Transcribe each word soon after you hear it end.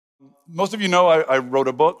Most of you know I wrote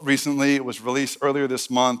a book recently. It was released earlier this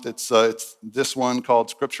month. It's this one called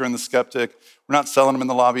Scripture and the Skeptic. We're not selling them in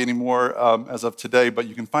the lobby anymore as of today, but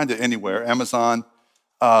you can find it anywhere, Amazon,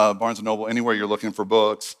 Barnes & Noble, anywhere you're looking for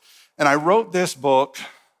books. And I wrote this book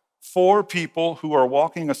for people who are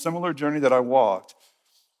walking a similar journey that I walked,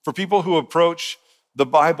 for people who approach the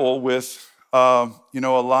Bible with a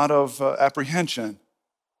lot of apprehension,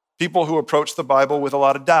 people who approach the Bible with a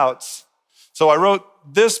lot of doubts. So I wrote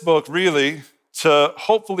this book really to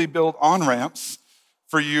hopefully build on-ramps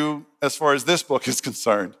for you as far as this book is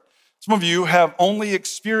concerned. Some of you have only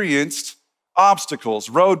experienced obstacles,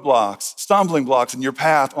 roadblocks, stumbling blocks in your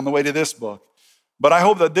path on the way to this book. But I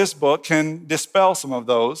hope that this book can dispel some of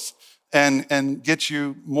those and get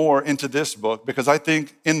you more into this book, because I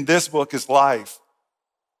think in this book is life.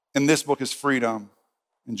 In this book is freedom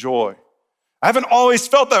and joy. I haven't always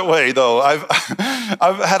felt that way, though. I've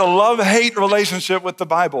had a love-hate relationship with the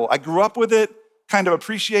Bible. I grew up with it, kind of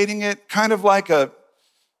appreciating it, kind of like a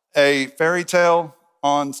fairy tale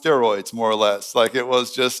on steroids, more or less. Like it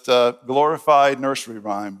was just a glorified nursery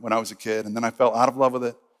rhyme when I was a kid, and then I fell out of love with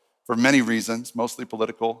it for many reasons, mostly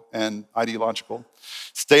political and ideological.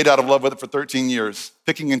 Stayed out of love with it for 13 years,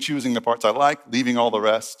 picking and choosing the parts I liked, leaving all the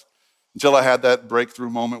rest, until I had that breakthrough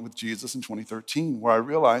moment with Jesus in 2013, where I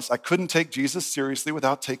realized I couldn't take Jesus seriously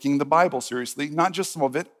without taking the Bible seriously, not just some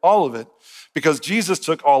of it, all of it, because Jesus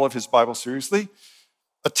took all of his Bible seriously.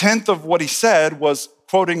 A tenth of what he said was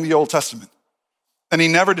quoting the Old Testament. And he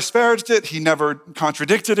never disparaged it, he never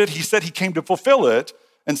contradicted it, he said he came to fulfill it.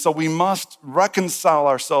 And so we must reconcile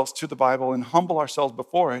ourselves to the Bible and humble ourselves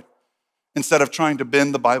before it instead of trying to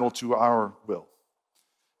bend the Bible to our will.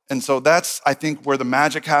 And so that's, I think, where the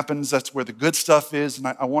magic happens. That's where the good stuff is. And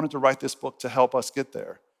I wanted to write this book to help us get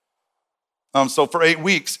there. So for 8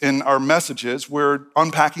 weeks in our messages, we're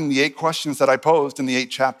unpacking the 8 questions that I posed in the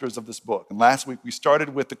 8 chapters of this book. And last week we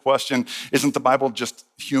started with the question, isn't the Bible just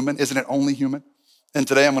human? Isn't it only human? And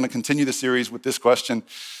today I'm going to continue the series with this question,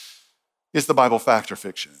 is the Bible fact or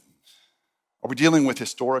fiction? Are we dealing with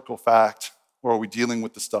historical fact, or are we dealing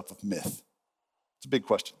with the stuff of myth? It's a big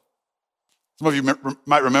question. Some of you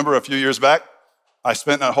might remember a few years back, I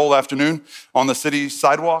spent a whole afternoon on the city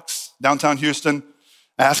sidewalks, downtown Houston,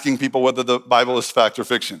 asking people whether the Bible is fact or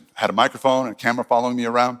fiction. I had a microphone and a camera following me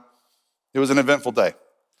around. It was an eventful day.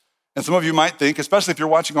 And some of you might think, especially if you're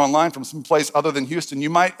watching online from some place other than Houston,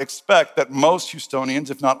 you might expect that most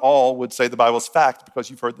Houstonians, if not all, would say the Bible is fact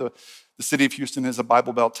because you've heard the city of Houston is a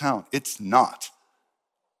Bible Belt town. It's not.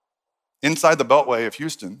 Inside the Beltway of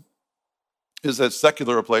Houston is as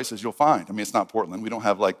secular a place as you'll find. I mean, it's not Portland. We don't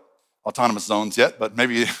have like autonomous zones yet, but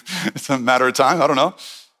maybe it's a matter of time. I don't know.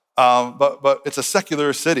 But it's a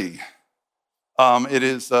secular city.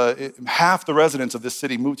 Half the residents of this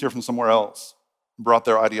city moved here from somewhere else, brought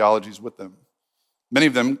their ideologies with them. Many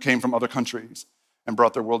of them came from other countries and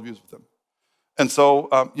brought their worldviews with them. And so,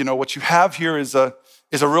 what you have here is a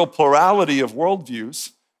real plurality of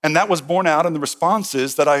worldviews, and that was borne out in the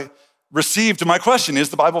responses that I received to my question, is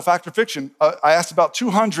the Bible fact or fiction? I asked about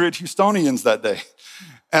 200 Houstonians that day.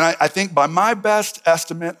 And I think by my best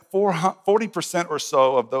estimate, 40% or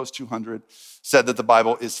so of those 200 said that the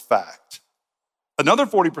Bible is fact. Another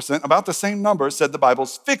 40%, about the same number, said the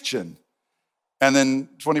Bible's fiction. And then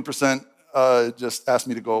 20% just asked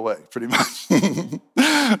me to go away, pretty much.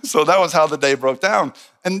 So that was how the day broke down.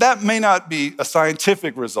 And that may not be a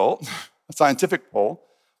scientific result, a scientific poll.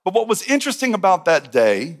 But what was interesting about that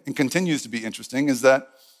day, and continues to be interesting, is that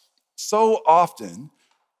so often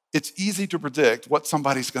it's easy to predict what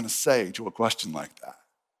somebody's going to say to a question like that,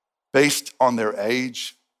 based on their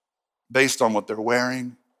age, based on what they're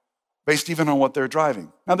wearing, based even on what they're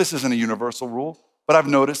driving. Now, this isn't a universal rule, but I've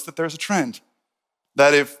noticed that there's a trend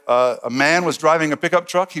that if a man was driving a pickup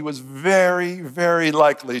truck, he was very, very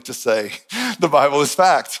likely to say the Bible is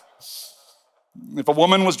fact. If a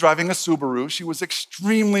woman was driving a Subaru, she was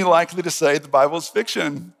extremely likely to say the Bible is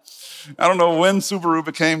fiction. I don't know when Subaru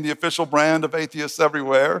became the official brand of atheists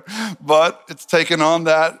everywhere, but it's taken on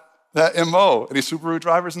that MO. Any Subaru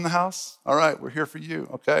drivers in the house? All right, we're here for you,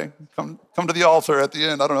 okay? Come to the altar at the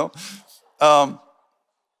end, I don't know.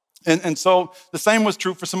 And so the same was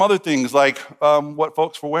true for some other things, like what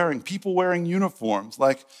folks were wearing. People wearing uniforms,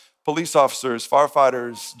 like police officers,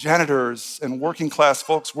 firefighters, janitors, and working class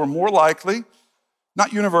folks were more likely,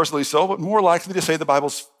 not universally so, but more likely to say the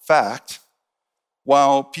Bible's fact,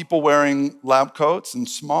 while people wearing lab coats and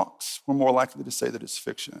smocks were more likely to say that it's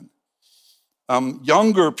fiction.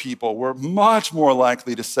 Younger people were much more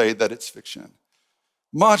likely to say that it's fiction.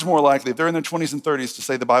 Much more likely, if they're in their 20s and 30s, to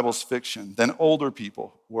say the Bible's fiction than older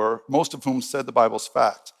people were, most of whom said the Bible's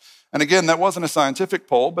fact. And again, that wasn't a scientific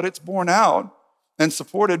poll, but it's borne out and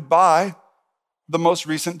supported by the most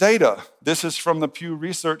recent data. This is from the Pew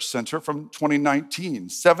Research Center from 2019.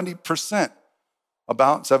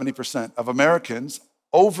 About 70% of Americans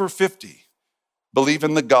over 50 believe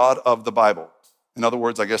in the God of the Bible. In other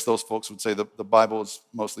words, I guess those folks would say that the Bible is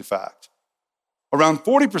mostly fact. Around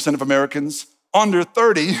 40% of Americans under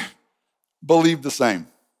 30 believe the same.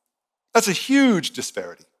 That's a huge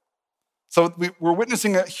disparity. So we're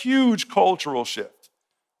witnessing a huge cultural shift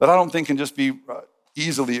that I don't think can just be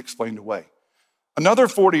easily explained away. Another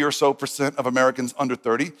 40 or so percent of Americans under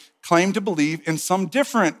 30 claim to believe in some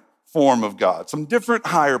different form of God, some different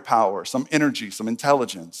higher power, some energy, some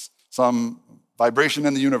intelligence, some vibration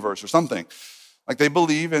in the universe or something. Like they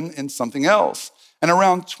believe in something else. And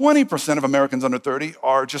around 20% of Americans under 30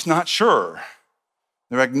 are just not sure.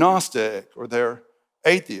 They're agnostic or they're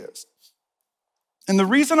atheists. And the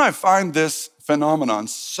reason I find this phenomenon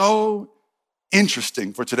so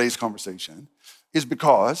interesting for today's conversation is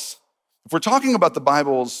because if we're talking about the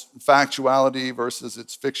Bible's factuality versus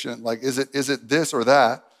its fiction, like is it this or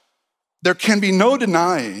that, there can be no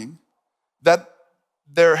denying that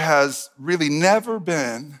there has really never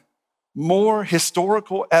been more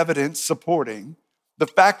historical evidence supporting the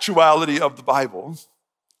factuality of the Bible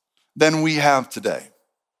than we have today.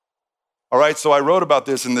 All right, so I wrote about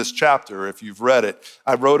this in this chapter, if you've read it.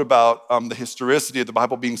 I wrote about the historicity of the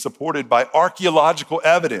Bible being supported by archaeological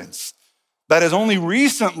evidence that is only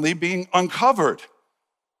recently being uncovered.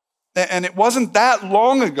 And it wasn't that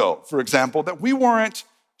long ago, for example, that we weren't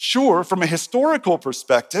sure from a historical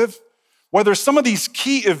perspective whether some of these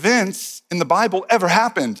key events in the Bible ever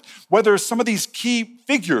happened, whether some of these key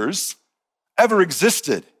figures ever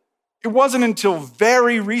existed. It wasn't until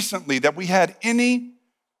very recently that we had any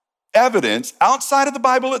evidence outside of the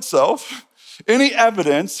Bible itself, any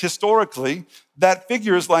evidence historically that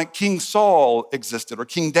figures like King Saul existed, or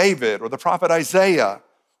King David, or the prophet Isaiah,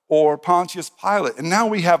 or Pontius Pilate. And now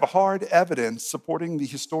we have hard evidence supporting the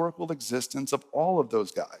historical existence of all of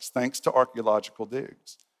those guys, thanks to archaeological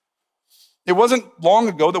digs. It wasn't long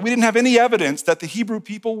ago that we didn't have any evidence that the Hebrew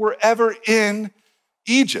people were ever in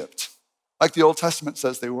Egypt, like the Old Testament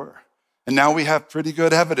says they were. And now we have pretty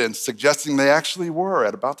good evidence suggesting they actually were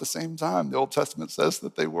at about the same time. The Old Testament says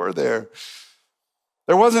that they were there.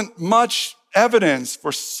 There wasn't much evidence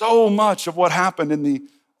for so much of what happened in the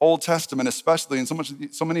Old Testament, especially in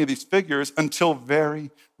so many of these figures, until very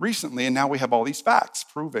recently. And now we have all these facts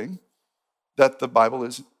proving that the Bible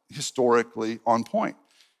is historically on point.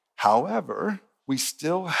 However, we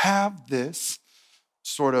still have this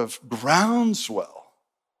sort of groundswell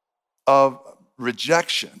of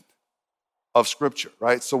rejection of Scripture,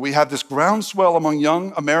 right? So we have this groundswell among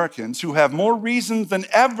young Americans who have more reasons than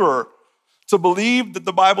ever to believe that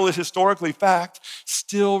the Bible is historically fact,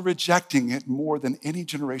 still rejecting it more than any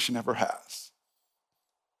generation ever has.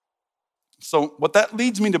 So what that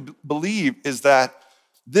leads me to believe is that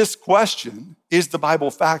this question, is the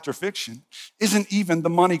Bible fact or fiction, isn't even the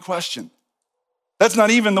money question. That's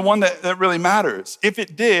not even the one that really matters. If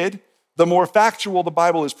it did, the more factual the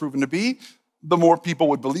Bible is proven to be, the more people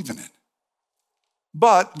would believe in it.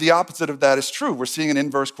 But the opposite of that is true. We're seeing an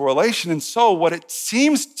inverse correlation. And so what it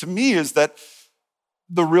seems to me is that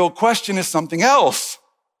the real question is something else.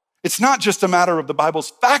 It's not just a matter of the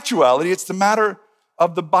Bible's factuality, it's the matter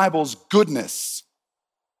of the Bible's goodness.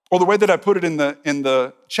 Or the way that I put it in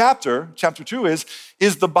the chapter 2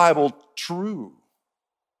 is the Bible true?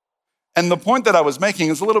 And the point that I was making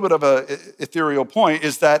is a little bit of an ethereal point,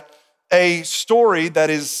 is that a story that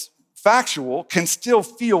is factual can still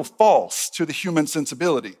feel false to the human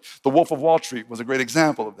sensibility. The Wolf of Wall Street was a great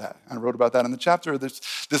example of that. I wrote about that in the chapter.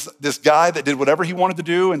 This guy that did whatever he wanted to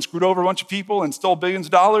do and screwed over a bunch of people and stole billions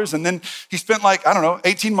of dollars. And then he spent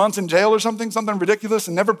 18 months in jail or something ridiculous,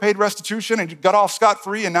 and never paid restitution, and got off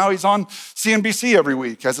scot-free. And now he's on CNBC every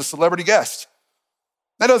week as a celebrity guest.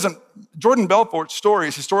 Jordan Belfort's story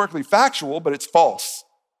is historically factual, but it's false.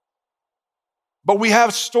 But we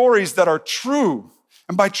have stories that are true.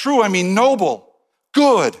 And by true, I mean noble,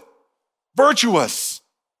 good, virtuous,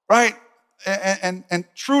 right? And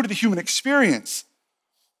true to the human experience.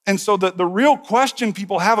 And so the real question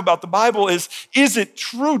people have about the Bible is it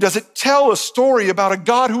true? Does it tell a story about a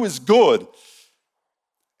God who is good?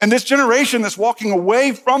 And this generation that's walking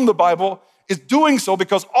away from the Bible is doing so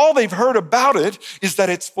because all they've heard about it is that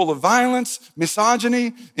it's full of violence,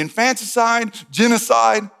 misogyny, infanticide,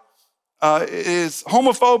 genocide. It is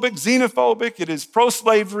homophobic, xenophobic, it is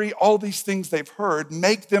pro-slavery. All these things they've heard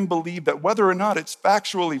make them believe that whether or not it's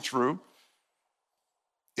factually true,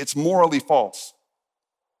 it's morally false.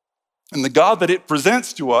 And the God that it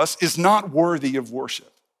presents to us is not worthy of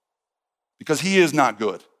worship. because he is not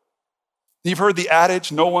good. You've heard the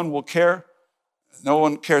adage, no one will care. No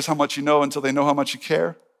one cares how much you know until they know how much you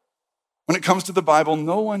care. When it comes to the Bible,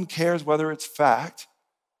 no one cares whether it's fact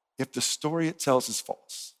if the story it tells is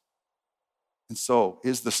false. And so,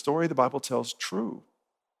 is the story the Bible tells true?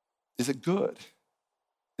 Is it good?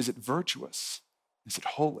 Is it virtuous? Is it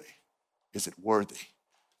holy? Is it worthy?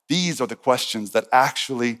 These are the questions that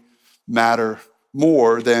actually matter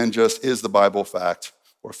more than just, is the Bible fact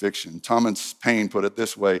or fiction? Thomas Paine put it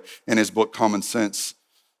this way in his book, Common Sense.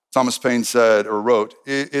 Thomas Paine said or wrote,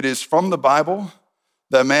 "It is from the Bible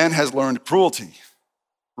that man has learned cruelty,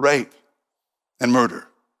 rape, and murder.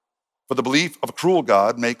 For the belief of a cruel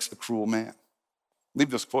God makes a cruel man."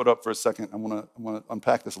 Leave this quote up for a second. I want to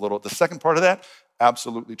unpack this a little. The second part of that,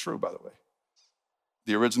 absolutely true, by the way.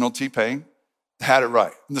 The original T-Pain had it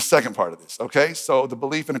right. And the second part of this, okay? So the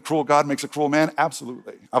belief in a cruel God makes a cruel man,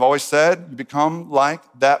 absolutely. I've always said you become like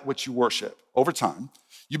that which you worship. Over time,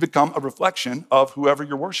 you become a reflection of whoever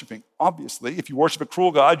you're worshiping. Obviously, if you worship a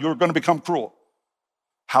cruel God, you're going to become cruel.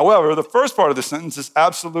 However, the first part of the sentence is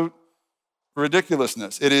absolute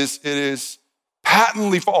ridiculousness. It is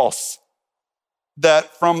patently false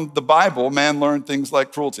that from the Bible, man learned things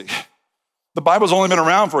like cruelty. The Bible's only been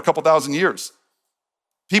around for a couple thousand years.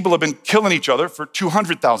 People have been killing each other for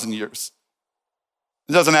 200,000 years.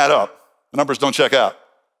 It doesn't add up. The numbers don't check out.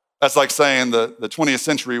 That's like saying the 20th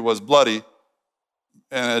century was bloody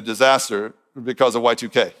and a disaster because of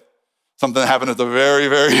Y2K. Something happened at the very,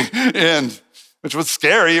 very end, which was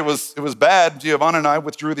scary. It was bad. Giovanna and I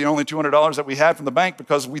withdrew the only $200 that we had from the bank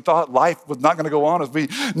because we thought life was not going to go on as we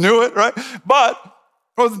knew it, right? But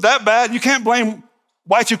it wasn't that bad. You can't blame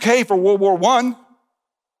Y2K for World War I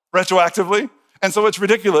retroactively. And so it's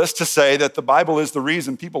ridiculous to say that the Bible is the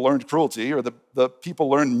reason people learned cruelty or the people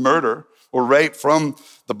learned murder or rape from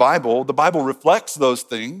the Bible. The Bible reflects those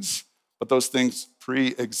things, but those things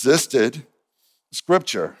pre-existed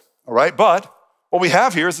Scripture, all right? But what we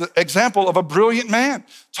have here is an example of a brilliant man.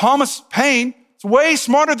 Thomas Paine is way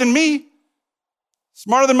smarter than me,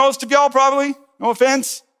 smarter than most of y'all probably, no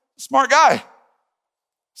offense, smart guy.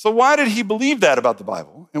 So why did he believe that about the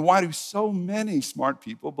Bible? And why do so many smart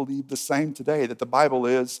people believe the same today, that the Bible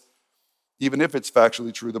is, even if it's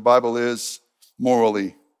factually true, the Bible is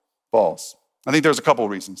morally false? I think there's a couple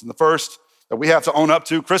of reasons. And the first that we have to own up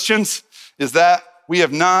to, Christians, is that we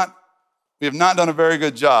have not done a very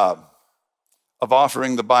good job of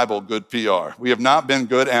offering the Bible good PR. We have not been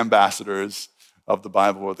good ambassadors of the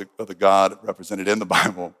Bible or the God represented in the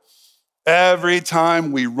Bible. Every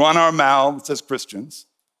time we run our mouths as Christians,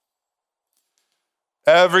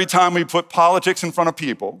 every time we put politics in front of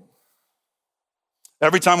people,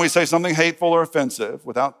 every time we say something hateful or offensive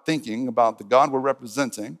without thinking about the God we're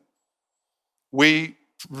representing, we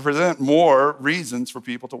present more reasons for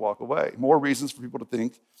people to walk away, more reasons for people to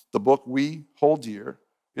think the book we hold dear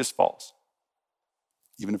is false.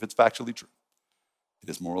 Even if it's factually true, it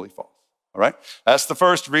is morally false, all right? That's the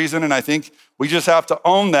first reason, and I think we just have to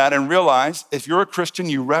own that and realize if you're a Christian,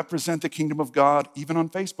 you represent the kingdom of God, even on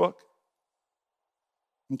Facebook,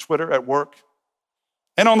 on Twitter, at work,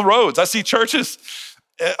 and on the roads. I see churches,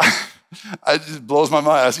 it just blows my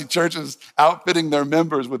mind. I see churches outfitting their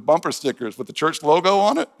members with bumper stickers with the church logo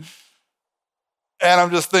on it. And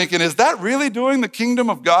I'm just thinking, is that really doing the kingdom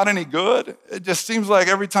of God any good? It just seems like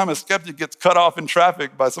every time a skeptic gets cut off in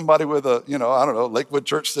traffic by somebody with a, Lakewood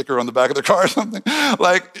church sticker on the back of their car or something,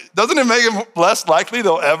 like, doesn't it make it less likely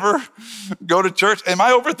they'll ever go to church? Am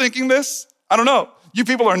I overthinking this? I don't know. You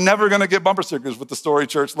people are never going to get bumper stickers with the Story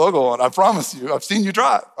Church logo on. I promise you. I've seen you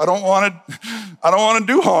drive. I don't want to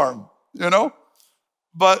do harm,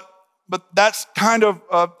 But that's kind of,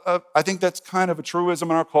 I think that's kind of a truism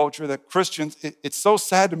in our culture that Christians, it's so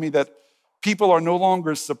sad to me that people are no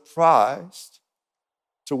longer surprised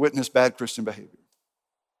to witness bad Christian behavior.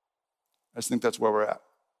 I just think that's where we're at.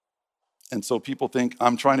 And so people think,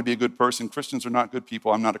 I'm trying to be a good person. Christians are not good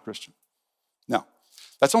people. I'm not a Christian. No,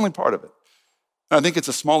 that's only part of it. And I think it's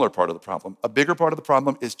a smaller part of the problem. A bigger part of the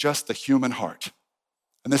problem is just the human heart.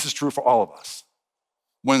 And this is true for all of us.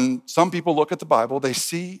 When some people look at the Bible, they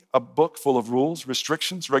see a book full of rules,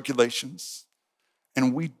 restrictions, regulations,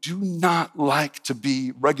 and we do not like to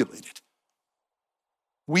be regulated.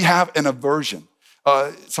 We have an aversion.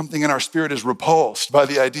 Something in our spirit is repulsed by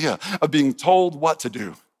the idea of being told what to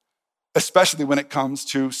do, especially when it comes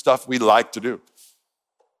to stuff we like to do.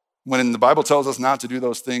 When the Bible tells us not to do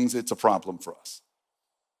those things, it's a problem for us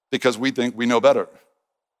because we think we know better.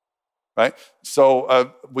 Right?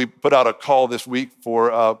 So we put out a call this week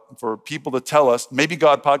for people to tell us, maybe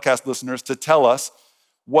God podcast listeners, to tell us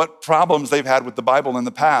what problems they've had with the Bible in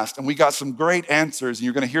the past. And we got some great answers, and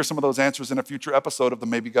you're going to hear some of those answers in a future episode of the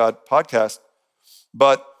Maybe God podcast.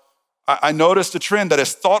 But I noticed a trend that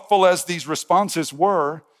as thoughtful as these responses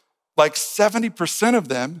were, like 70% of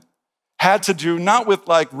them had to do not with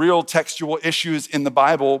like real textual issues in the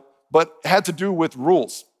Bible, but had to do with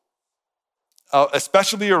rules,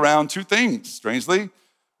 especially around two things, strangely,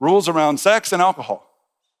 rules around sex and alcohol.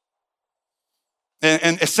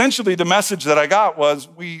 And essentially the message that I got was,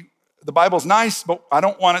 the Bible's nice, but I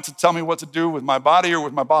don't want it to tell me what to do with my body or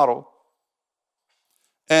with my bottle.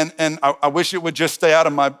 And I wish it would just stay out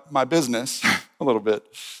of my business a little bit.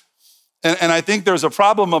 And I think there's a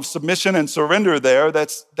problem of submission and surrender there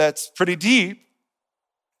that's pretty deep.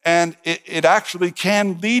 And it actually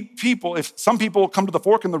can lead people, if some people come to the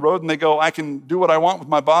fork in the road and they go, I can do what I want with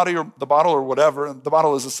my body or the bottle or whatever. And the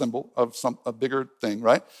bottle is a symbol of a bigger thing,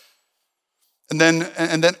 right? And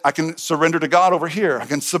then I can surrender to God over here. I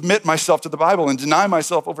can submit myself to the Bible and deny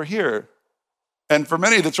myself over here. And for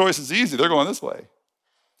many, the choice is easy. They're going this way.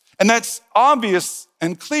 And that's obvious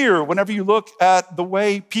and clear whenever you look at the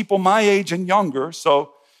way people my age and younger,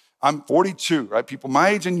 so I'm 42, right? People my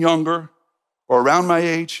age and younger, or around my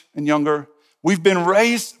age and younger, we've been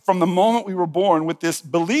raised from the moment we were born with this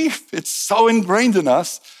belief. It's so ingrained in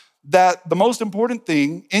us that the most important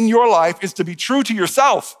thing in your life is to be true to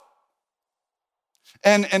yourself.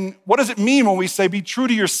 And what does it mean when we say be true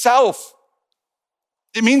to yourself?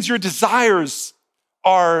 It means your desires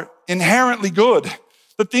are inherently good.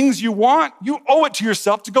 The things you want, you owe it to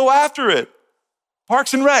yourself to go after it.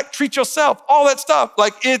 Parks and Rec, treat yourself, all that stuff.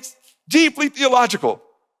 Like, it's deeply theological.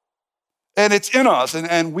 And it's in us,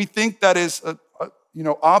 and we think that is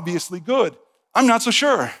obviously good. I'm not so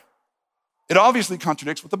sure. It obviously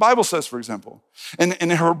contradicts what the Bible says, for example. And in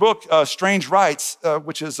her book, Strange Rites,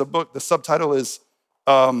 which is a book, the subtitle is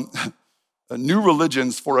New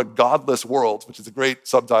Religions for a Godless World, which is a great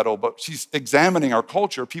subtitle, but she's examining our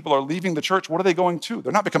culture. People are leaving the church. What are they going to?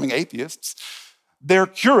 They're not becoming atheists. They're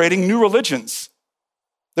curating new religions.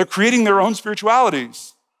 They're creating their own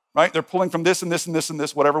spiritualities, right? They're pulling from this and this and this and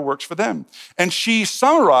this, whatever works for them. And she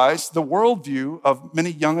summarized the worldview of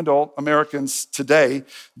many young adult Americans today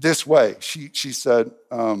this way. She said,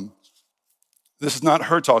 this is not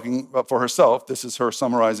her talking for herself. This is her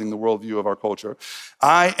summarizing the worldview of our culture.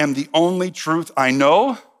 I am the only truth I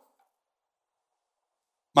know.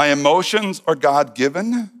 My emotions are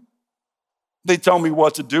God-given. They tell me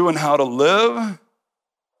what to do and how to live.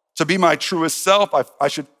 To be my truest self, I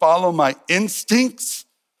should follow my instincts.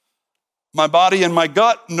 My body and my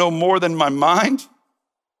gut know more than my mind.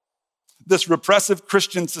 This repressive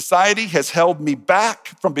Christian society has held me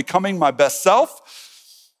back from becoming my best self.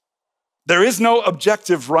 There is no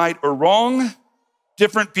objective right or wrong.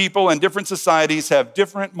 Different people and different societies have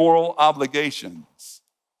different moral obligations.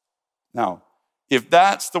 Now, if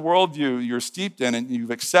that's the worldview you're steeped in and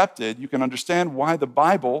you've accepted, you can understand why the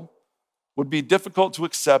Bible would be difficult to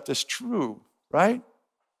accept as true, right?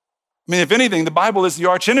 I mean, if anything, the Bible is the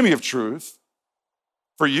archenemy of truth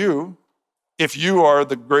for you, if you are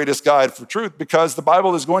the greatest guide for truth, because the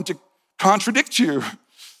Bible is going to contradict you.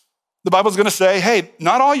 The Bible's going to say, hey,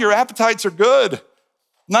 not all your appetites are good.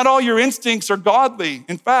 Not all your instincts are godly.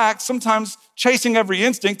 In fact, sometimes chasing every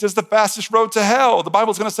instinct is the fastest road to hell. The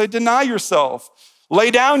Bible's going to say, deny yourself. Lay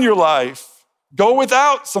down your life. Go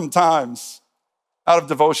without sometimes out of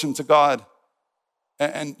devotion to God.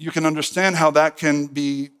 And you can understand how that can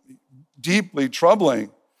be deeply troubling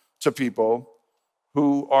to people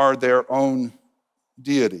who are their own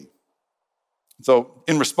deity. So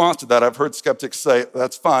in response to that, I've heard skeptics say,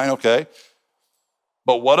 that's fine, okay,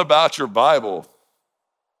 but what about your Bible?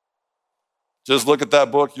 Just look at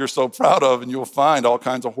that book you're so proud of and you'll find all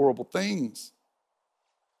kinds of horrible things,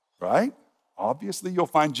 right? Obviously, you'll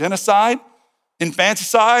find genocide,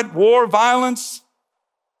 infanticide, war, violence.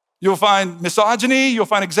 You'll find misogyny. You'll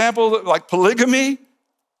find examples like polygamy.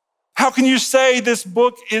 How can you say this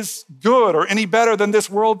book is good or any better than this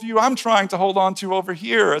worldview I'm trying to hold on to over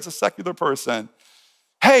here as a secular person?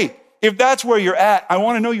 Hey, if that's where you're at, I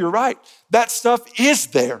want to know you're right. That stuff is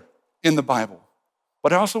there in the Bible.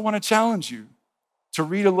 But I also want to challenge you to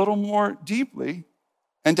read a little more deeply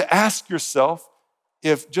and to ask yourself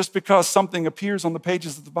if just because something appears on the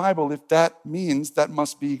pages of the Bible, if that means that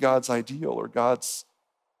must be God's ideal or God's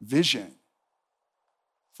vision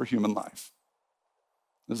for human life.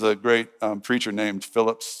 There's a great preacher named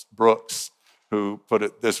Phillips Brooks who put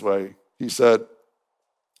it this way. He said,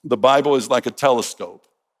 the Bible is like a telescope.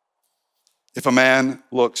 If a man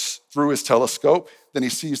looks through his telescope, then he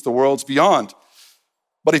sees the worlds beyond.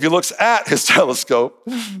 But if he looks at his telescope,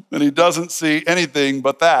 then he doesn't see anything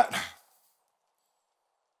but that.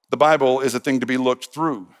 The Bible is a thing to be looked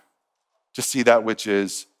through to see that which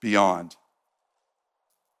is beyond.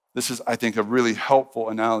 This is, I think, a really helpful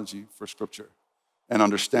analogy for Scripture and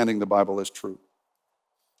understanding the Bible as true.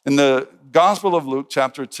 In the Gospel of Luke,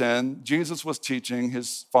 chapter 10, Jesus was teaching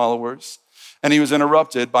his followers, and he was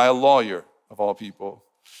interrupted by a lawyer, of all people.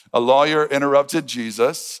 A lawyer interrupted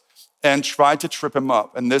Jesus and tried to trip him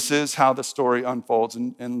up. And this is how the story unfolds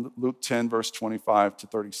in Luke 10, verse 25 to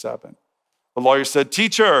 37. The lawyer said,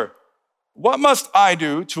 "Teacher, what must I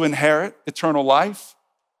do to inherit eternal life?"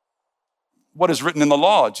 "What is written in the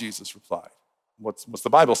law?" Jesus replied. What's the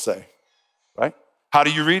Bible say, right? "How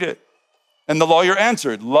do you read it?" And the lawyer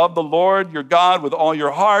answered, "Love the Lord your God with all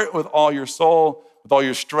your heart, with all your soul, with all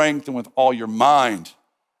your strength, and with all your mind,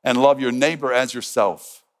 and love your neighbor as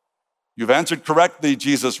yourself." "You've answered correctly,"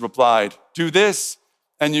 Jesus replied. "Do this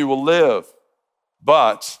and you will live."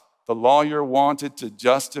 But the lawyer wanted to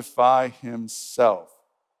justify himself.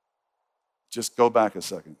 Just go back a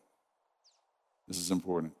second. This is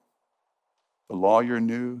important. The lawyer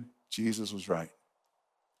knew Jesus was right,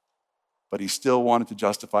 but he still wanted to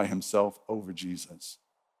justify himself over Jesus.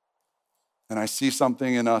 And I see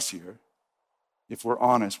something in us here. If we're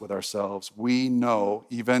honest with ourselves, we know,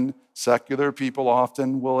 even secular people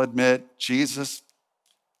often will admit, Jesus,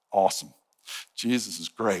 awesome. Jesus is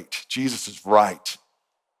great. Jesus is right.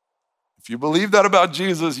 If you believe that about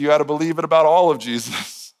Jesus, you got to believe it about all of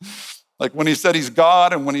Jesus. Like when he said he's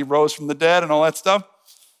God and when he rose from the dead and all that stuff.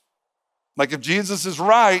 Like if Jesus is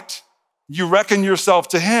right, you reckon yourself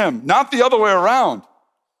to him, not the other way around.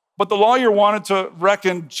 But the lawyer wanted to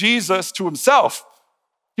reckon Jesus to himself.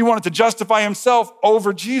 He wanted to justify himself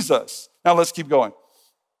over Jesus. Now let's keep going.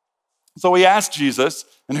 So he asked Jesus,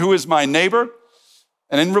 "And who is my neighbor?"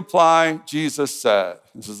 And in reply, Jesus said,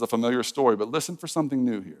 this is a familiar story, but listen for something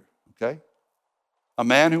new here, okay? A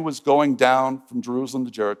man who was going down from Jerusalem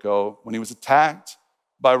to Jericho when he was attacked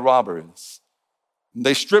by robbers.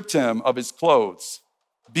 They stripped him of his clothes,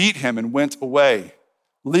 beat him, and went away,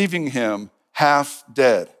 leaving him half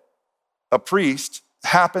dead. A priest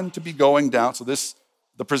happened to be going down. So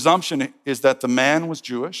the presumption is that the man was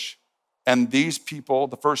Jewish, and these people,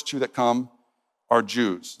 the first two that come, are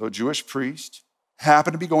Jews. So a Jewish priest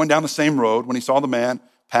happened to be going down the same road when he saw the man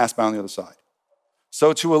pass by on the other side.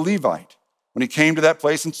 So to a Levite, when he came to that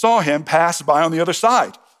place and saw him, pass by on the other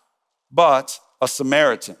side. But a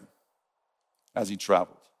Samaritan, as he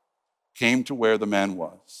traveled, came to where the man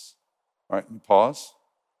was. All right, let me pause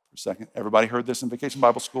for a second. Everybody heard this in Vacation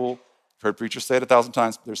Bible School. You've heard preachers say it 1,000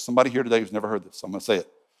 times. There's somebody here today who's never heard this, so I'm going to say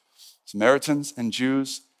it. Samaritans and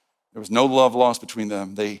Jews, there was no love lost between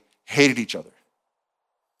them. They hated each other.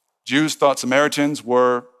 Jews thought Samaritans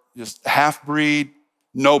were just half-breed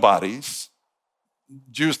nobodies.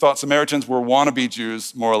 Jews thought Samaritans were wannabe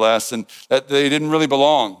Jews, more or less, and that they didn't really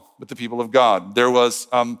belong with the people of God. There was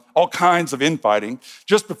all kinds of infighting.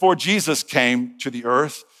 Just before Jesus came to the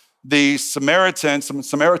earth, some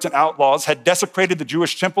Samaritan outlaws had desecrated the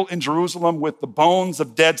Jewish temple in Jerusalem with the bones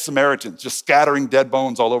of dead Samaritans, just scattering dead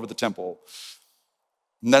bones all over the temple.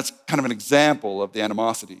 And that's kind of an example of the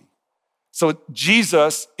animosity. So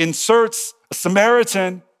Jesus inserts a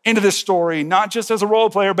Samaritan into this story, not just as a role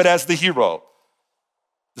player, but as the hero.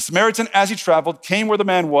 The Samaritan, as he traveled, came where the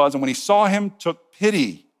man was, and when he saw him, took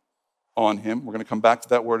pity on him. We're going to come back to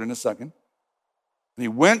that word in a second. And he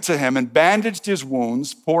went to him and bandaged his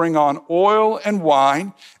wounds, pouring on oil and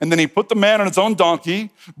wine. And then he put the man on his own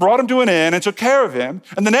donkey, brought him to an inn, and took care of him.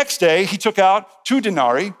 And the next day, he took out 2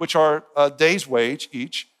 denarii, which are a day's wage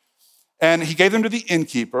each, and he gave them to the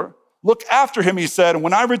innkeeper. "Look after him," he said, "and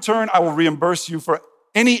when I return, I will reimburse you for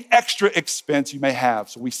any extra expense you may have."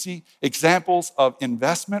 So we see examples of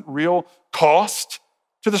investment, real cost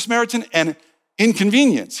to the Samaritan, and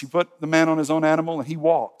inconvenience. He put the man on his own animal and he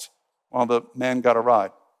walked while the man got a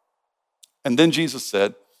ride. And then Jesus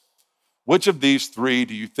said, "Which of these 3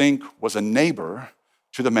 do you think was a neighbor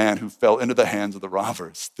to the man who fell into the hands of the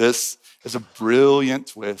robbers?" This is a brilliant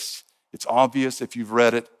twist. It's obvious if you've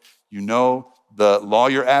read it. You know, the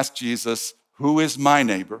lawyer asked Jesus, "Who is my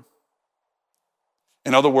neighbor?"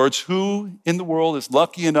 In other words, who in the world is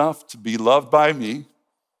lucky enough to be loved by me?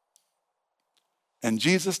 And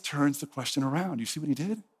Jesus turns the question around. You see what he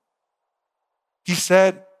did? He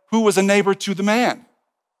said, who was a neighbor to the man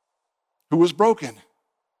who was broken,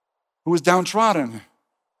 who was downtrodden,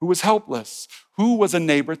 who was helpless? Who was a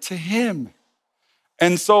neighbor to him?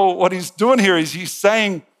 And so what he's doing here is he's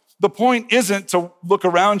saying the point isn't to look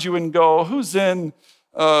around you and go, who's in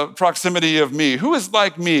proximity of me? Who is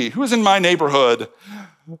like me? Who is in my neighborhood?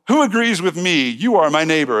 Who agrees with me? You are my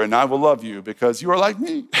neighbor and I will love you because you are like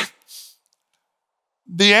me.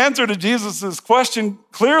 The answer to Jesus' question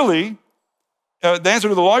clearly, the answer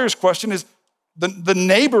to the lawyer's question is the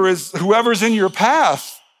neighbor is whoever's in your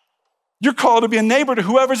path. You're called to be a neighbor to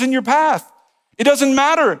whoever's in your path. It doesn't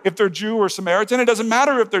matter if they're Jew or Samaritan. It doesn't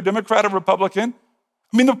matter if they're Democrat or Republican.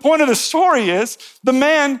 I mean, the point of the story is the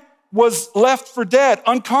man was left for dead,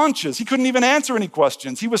 unconscious. He couldn't even answer any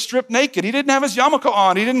questions. He was stripped naked. He didn't have his yarmulke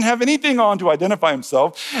on. He didn't have anything on to identify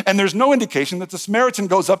himself. And there's no indication that the Samaritan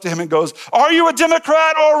goes up to him and goes, "Are you a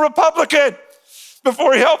Democrat or a Republican?"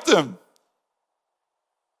 before he helped him.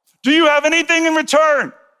 "Do you have anything in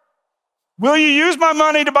return? Will you use my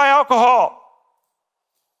money to buy alcohol?"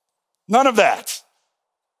 None of that.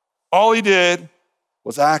 All he did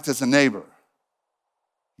was act as a neighbor.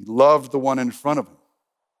 He loved the one in front of him.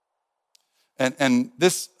 And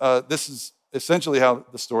this is essentially how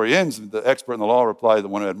the story ends. The expert in the law replied, the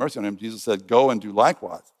one who had mercy on him, Jesus said, "Go and do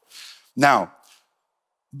likewise." Now,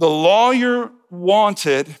 the lawyer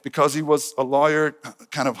wanted, because he was a lawyer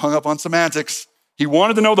kind of hung up on semantics, he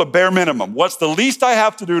wanted to know the bare minimum. What's the least I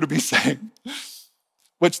have to do to be saved?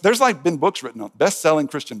 Which there's been books written on, best-selling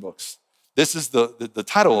Christian books. This is the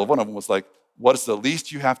title of one of them was like, "What is the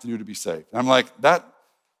least you have to do to be saved?" And I'm like, that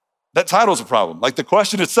title's a problem. Like the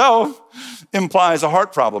question itself implies a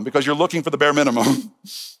heart problem because you're looking for the bare minimum.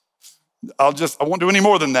 I won't do any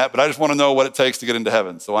more than that, but I just want to know what it takes to get into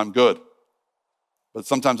heaven, so I'm good. But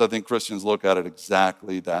sometimes I think Christians look at it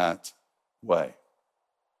exactly that way.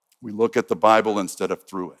 We look at the Bible instead of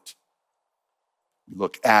through it. We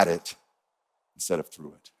look at it instead of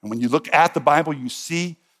through it. And when you look at the Bible, you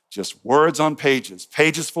see just words on pages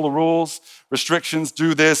full of rules, restrictions,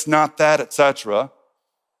 do this, not that, etc.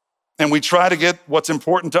 And we try to get what's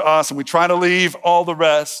important to us and we try to leave all the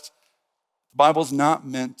rest. The Bible's not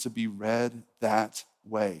meant to be read that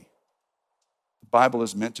way. The Bible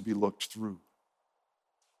is meant to be looked through.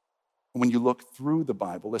 And when you look through the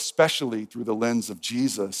Bible, especially through the lens of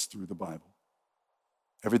Jesus through the Bible,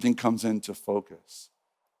 everything comes into focus.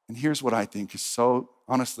 And here's what I think is so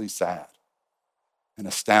honestly sad and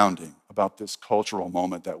astounding about this cultural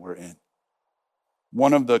moment that we're in.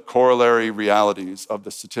 One of the corollary realities of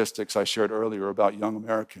the statistics I shared earlier about young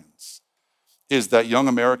Americans is that young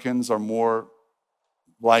Americans are more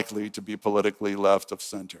likely to be politically left of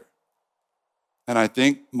center. And I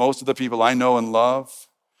think most of the people I know and love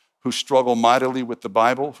who struggle mightily with the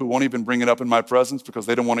Bible, who won't even bring it up in my presence because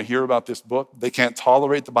they don't want to hear about this book, they can't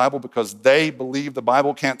tolerate the Bible because they believe the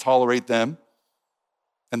Bible can't tolerate them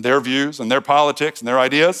and their views and their politics and their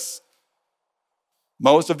ideas.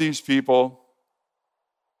 Most of these people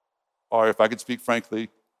are, if I could speak frankly,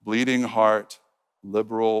 bleeding heart,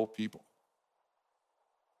 liberal people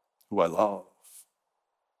who I love,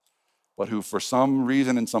 but who for some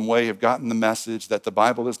reason, in some way, have gotten the message that the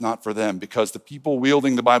Bible is not for them because the people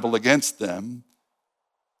wielding the Bible against them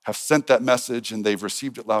have sent that message and they've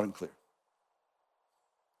received it loud and clear.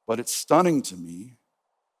 But it's stunning to me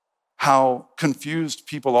how confused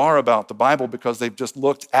people are about the Bible because they've just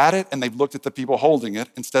looked at it and they've looked at the people holding it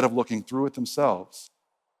instead of looking through it themselves.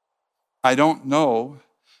 I don't know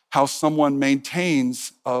how someone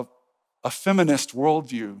maintains a feminist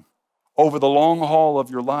worldview over the long haul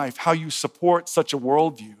of your life, how you support such a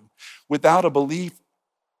worldview without a belief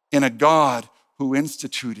in a God who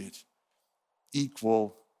instituted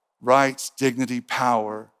equal rights, dignity,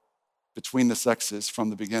 power between the sexes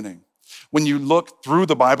from the beginning. When you look through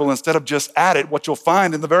the Bible instead of just at it, what you'll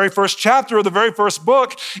find in the very first chapter of the very first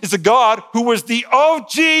book is a God who was the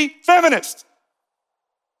OG feminist.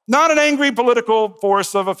 Not an angry political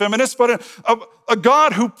force of a feminist, but a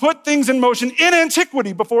God who put things in motion in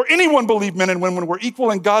antiquity before anyone believed men and women were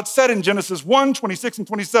equal. And God said in Genesis 1, 26 and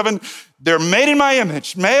 27, "They're made in my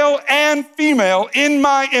image, male and female in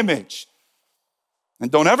my image."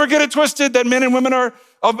 And don't ever get it twisted that men and women are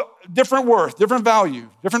of different worth, different value,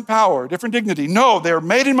 different power, different dignity. No, they're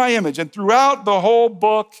made in my image. And throughout the whole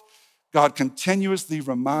book, God continuously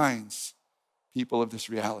reminds people of this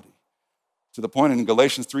reality. To the point in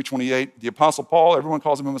Galatians 3:28, the Apostle Paul, everyone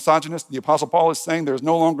calls him a misogynist. The Apostle Paul is saying there is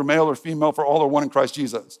no longer male or female, for all are one in Christ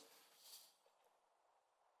Jesus.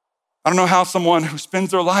 I don't know how someone who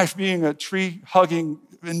spends their life being a tree-hugging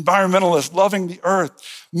environmentalist, loving the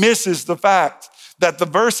earth, misses the fact that the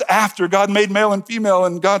verse after God made male and female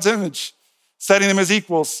in God's image, setting them as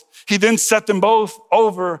equals, he then set them both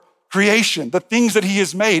over creation, the things that he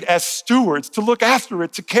has made as stewards to look after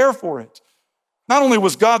it, to care for it. Not only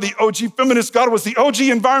was God the OG feminist, God was the OG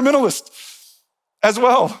environmentalist as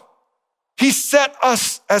well. He set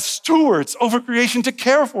us as stewards over creation to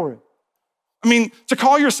care for it. I mean, to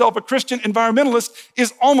call yourself a Christian environmentalist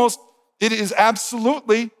it is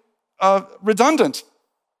absolutely redundant.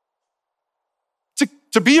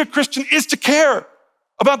 To be a Christian is to care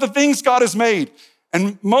about the things God has made.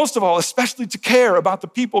 And most of all, especially to care about the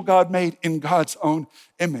people God made in God's own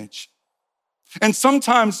image. And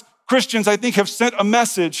sometimes Christians, I think, have sent a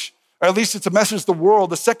message, or at least it's a message the world,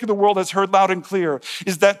 the secular world has heard loud and clear,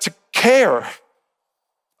 is that to care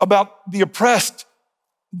about the oppressed,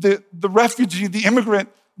 the refugee, the immigrant,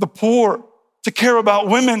 the poor, to care about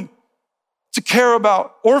women, to care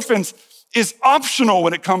about orphans is optional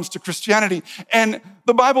when it comes to Christianity. And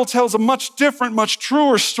the Bible tells a much different, much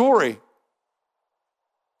truer story.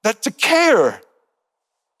 That to care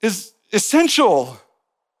is essential.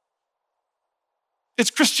 It's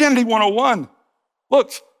Christianity 101.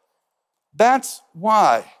 Look, that's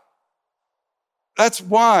why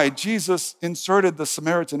Jesus inserted the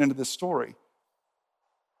Samaritan into this story.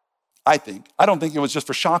 I don't think it was just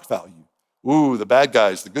for shock value. Ooh, the bad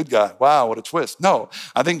guy's the good guy. Wow, what a twist. No,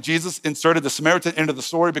 I think Jesus inserted the Samaritan into the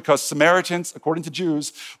story because Samaritans, according to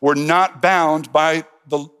Jews, were not bound by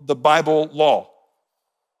the Bible law.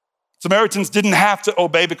 Samaritans didn't have to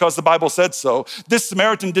obey because the Bible said so. This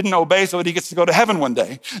Samaritan didn't obey so that he gets to go to heaven one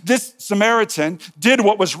day. This Samaritan did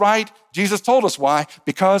what was right. Jesus told us why.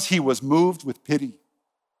 Because he was moved with pity.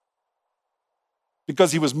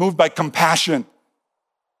 Because he was moved by compassion.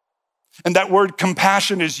 And that word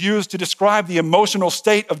compassion is used to describe the emotional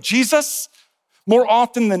state of Jesus more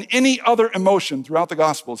often than any other emotion throughout the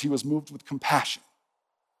Gospels. He was moved with compassion.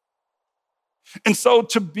 And so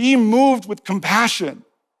to be moved with compassion,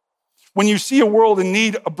 when you see a world in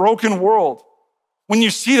need, a broken world, when you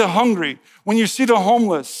see the hungry, when you see the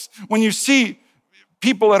homeless, when you see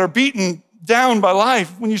people that are beaten down by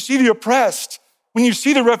life, when you see the oppressed, when you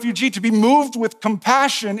see the refugee, to be moved with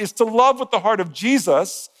compassion is to love with the heart of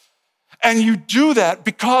Jesus. And you do that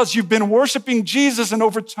because you've been worshiping Jesus and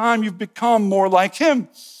over time you've become more like him.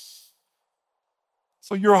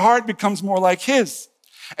 So your heart becomes more like his.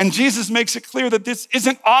 And Jesus makes it clear that this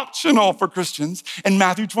isn't optional for Christians in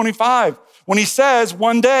Matthew 25, when he says,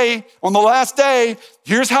 one day, on the last day,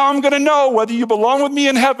 here's how I'm gonna know whether you belong with me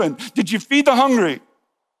in heaven. Did you feed the hungry?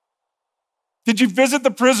 Did you visit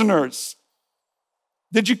the prisoners?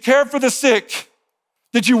 Did you care for the sick?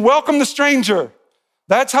 Did you welcome the stranger?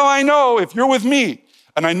 That's how I know if you're with me.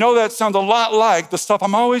 And I know that sounds a lot like the stuff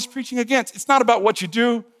I'm always preaching against. It's not about what you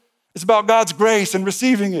do. It's about God's grace and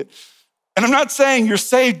receiving it. And I'm not saying you're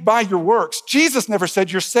saved by your works. Jesus never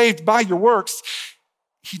said you're saved by your works.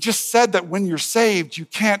 He just said that when you're saved, you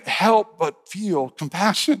can't help but feel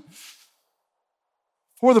compassion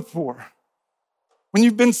for the poor. When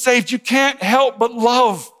you've been saved, you can't help but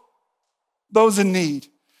love those in need.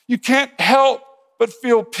 You can't help but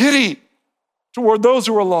feel pity toward those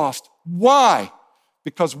who are lost. Why?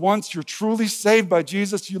 Because once you're truly saved by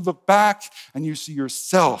Jesus, you look back and you see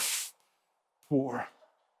yourself poor.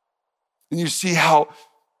 And you see how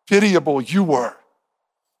pitiable you were.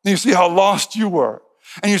 And you see how lost you were.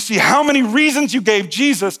 And you see how many reasons you gave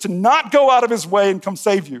Jesus to not go out of his way and come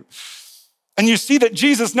save you. And you see that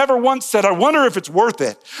Jesus never once said, I wonder if it's worth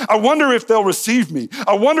it. I wonder if they'll receive me.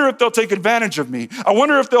 I wonder if they'll take advantage of me. I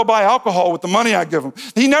wonder if they'll buy alcohol with the money I give them.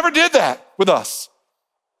 He never did that with us.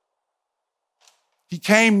 He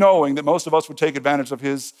came knowing that most of us would take advantage of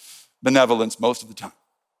his benevolence most of the time.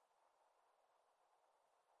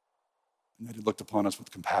 And that he looked upon us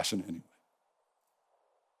with compassion anyway.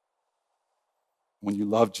 When you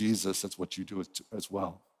love Jesus, that's what you do as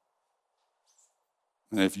well.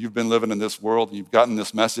 And if you've been living in this world and you've gotten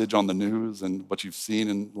this message on the news and what you've seen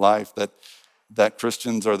in life that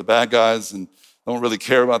Christians are the bad guys and don't really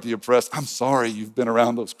care about the oppressed, I'm sorry you've been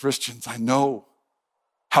around those Christians. I know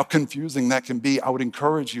how confusing that can be. I would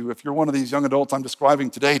encourage you, if you're one of these young adults I'm describing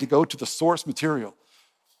today, to go to the source material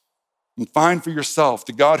and find for yourself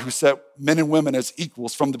the God who set men and women as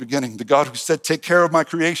equals from the beginning, the God who said, take care of my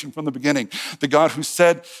creation from the beginning, the God who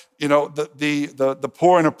said, the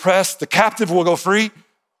poor and oppressed, the captive will go free,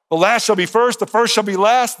 the last shall be first, the first shall be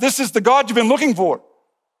last. This is the God you've been looking for.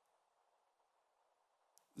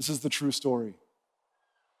 This is the true story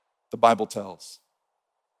the Bible tells.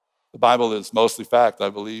 The Bible is mostly fact, I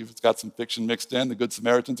believe. It's got some fiction mixed in. The Good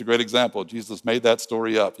Samaritan's a great example. Jesus made that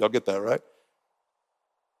story up. Y'all get that, right?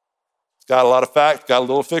 It's got a lot of fact, got a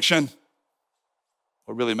little fiction.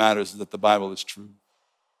 What really matters is that the Bible is true.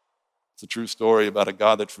 It's a true story about a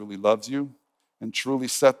God that truly loves you and truly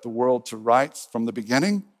set the world to rights from the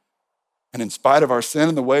beginning. And in spite of our sin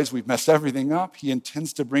and the ways we've messed everything up, he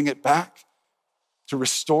intends to bring it back, to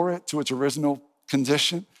restore it to its original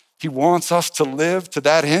condition. He wants us to live to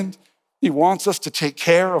that end. He wants us to take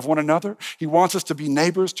care of one another. He wants us to be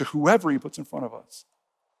neighbors to whoever he puts in front of us.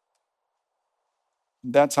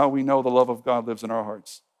 And that's how we know the love of God lives in our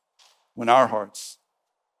hearts. When our hearts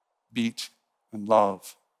beat and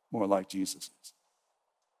love more like Jesus is.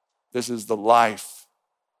 This is the life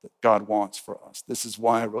that God wants for us. This is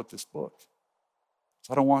why I wrote this book.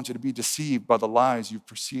 So I don't want you to be deceived by the lies you've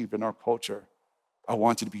perceived in our culture. I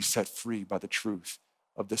want you to be set free by the truth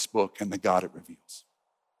of this book and the God it reveals.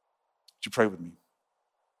 Would you pray with me?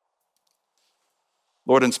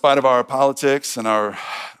 Lord, in spite of our politics and our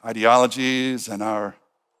ideologies and our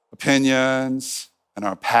opinions and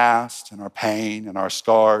our past and our pain and our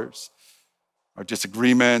scars, our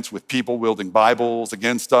disagreements with people wielding Bibles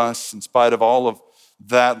against us, in spite of all of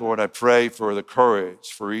that, Lord, I pray for the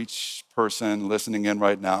courage for each person listening in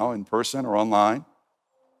right now, in person or online,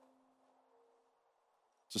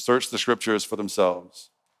 to search the scriptures for themselves.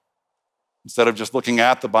 Instead of just looking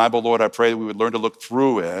at the Bible, Lord, I pray that we would learn to look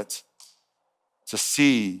through it to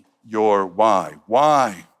see your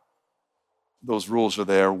why those rules are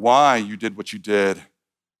there, why you did what you did,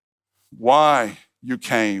 why you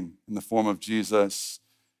came in the form of Jesus,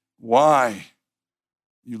 why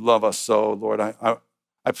you love us so, Lord.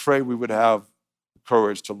 I pray we would have the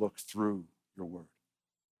courage to look through your word.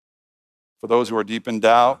 For those who are deep in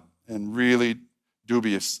doubt and really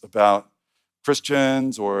dubious about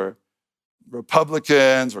Christians or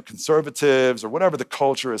Republicans or conservatives or whatever the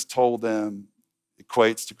culture has told them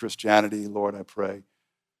equates to Christianity, Lord, I pray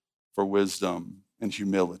for wisdom and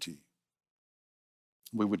humility.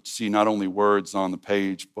 We would see not only words on the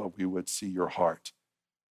page, but we would see your heart,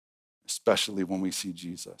 especially when we see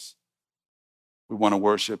Jesus. We want to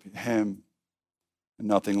worship him and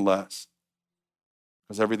nothing less,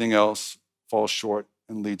 because everything else falls short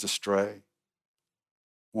and leads astray.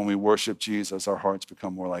 When we worship Jesus, our hearts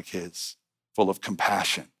become more like his, full of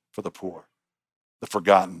compassion for the poor, the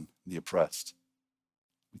forgotten, the oppressed.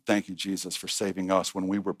 We thank you, Jesus, for saving us when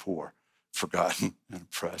we were poor, forgotten, and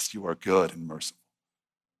oppressed. You are good and merciful.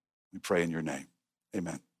 We pray in your name.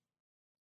 Amen.